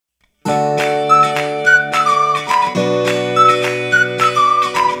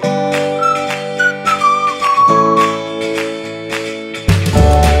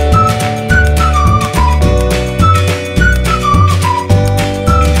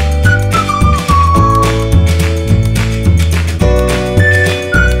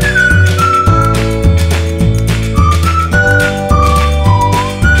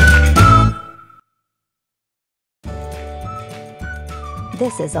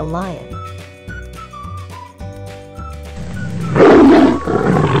is a lion.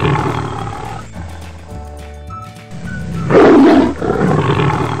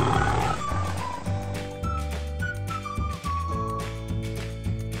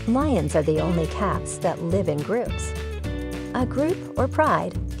 Lions are the only cats that live in groups. A group or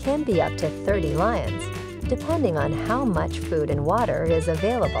pride can be up to 30 lions, depending on how much food and water is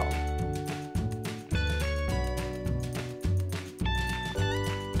available.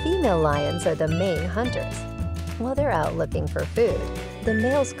 Female lions are the main hunters. While they're out looking for food, the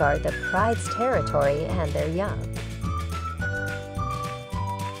males guard the pride's territory and their young.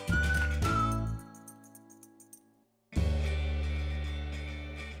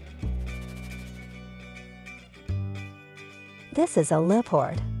 This is a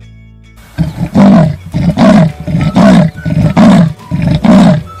leopard.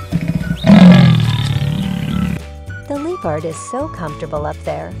 The leapard is so comfortable up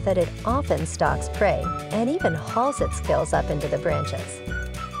there that it often stalks prey and even hauls its quills up into the branches.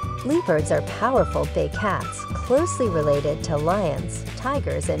 Leopards are powerful big cats closely related to lions,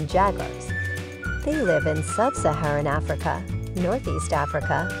 tigers, and jaguars. They live in sub-Saharan Africa, Northeast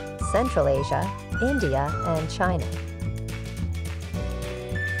Africa, Central Asia, India, and China.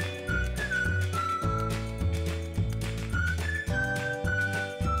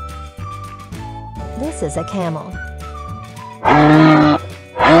 This is a camel.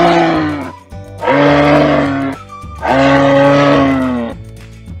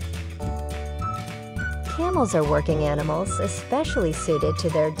 Camels are working animals especially suited to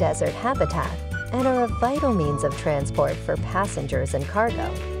their desert habitat and are a vital means of transport for passengers and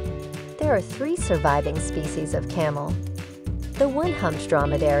cargo. There are 3 surviving species of camel. The one-humped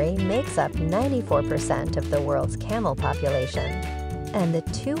dromedary makes up 94% of the world's camel population, and the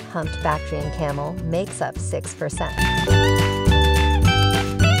 2-humped Bactrian camel makes up 6%.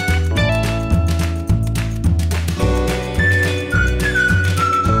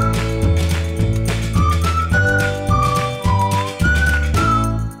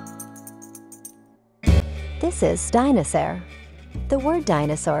 This is dinosaur. The word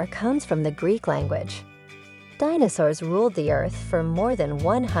dinosaur comes from the Greek language. Dinosaurs ruled the Earth for more than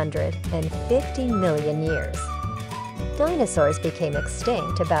 150 million years. Dinosaurs became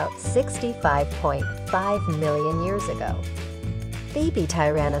extinct about 65.5 million years ago. Baby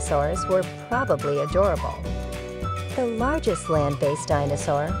tyrannosaurs were probably adorable. The largest land-based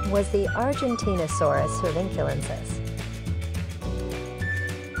dinosaur was the Argentinosaurus cervinculensis.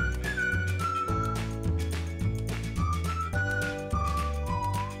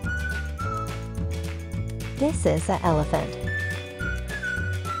 This is an elephant.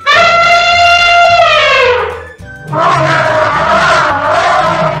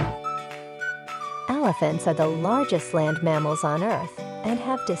 Elephants are the largest land mammals on Earth and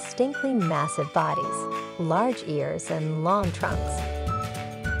have distinctly massive bodies, large ears, and long trunks.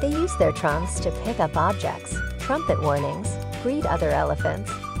 They use their trunks to pick up objects, trumpet warnings, greet other elephants,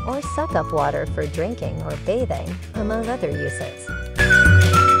 or suck up water for drinking or bathing, among other uses.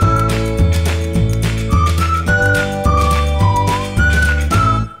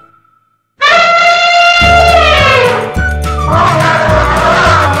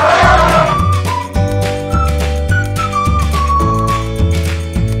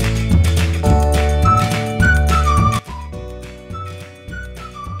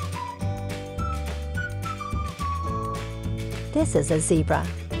 This is a zebra.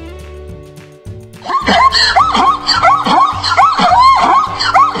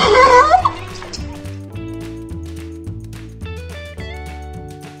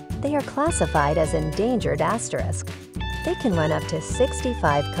 They are classified as endangered asterisk. They can run up to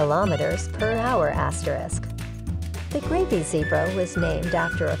 65 kilometers per hour asterisk. The gravy zebra was named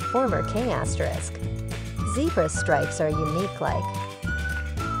after a former king asterisk. Zebra stripes are unique-like.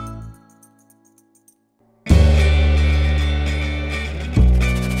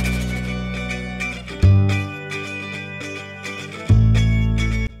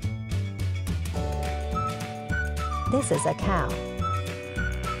 This is a cow.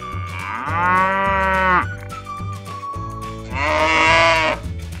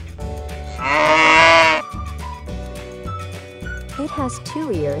 It has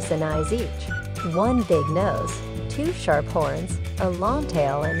 2 ears and eyes each, 1 big nose, 2 sharp horns, a long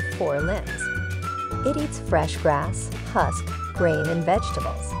tail, and 4 limbs. It eats fresh grass, husk, grain, and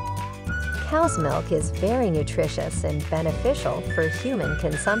vegetables. Cow's milk is very nutritious and beneficial for human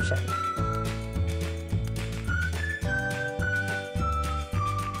consumption.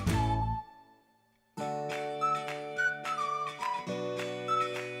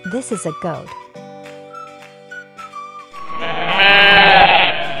 This is a goat.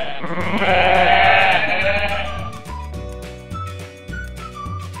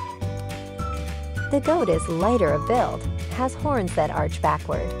 goat is lighter of build, has horns that arch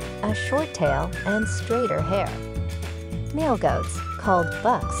backward, a short tail, and straighter hair. Male goats, called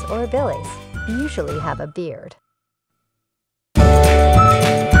bucks or billies, usually have a beard.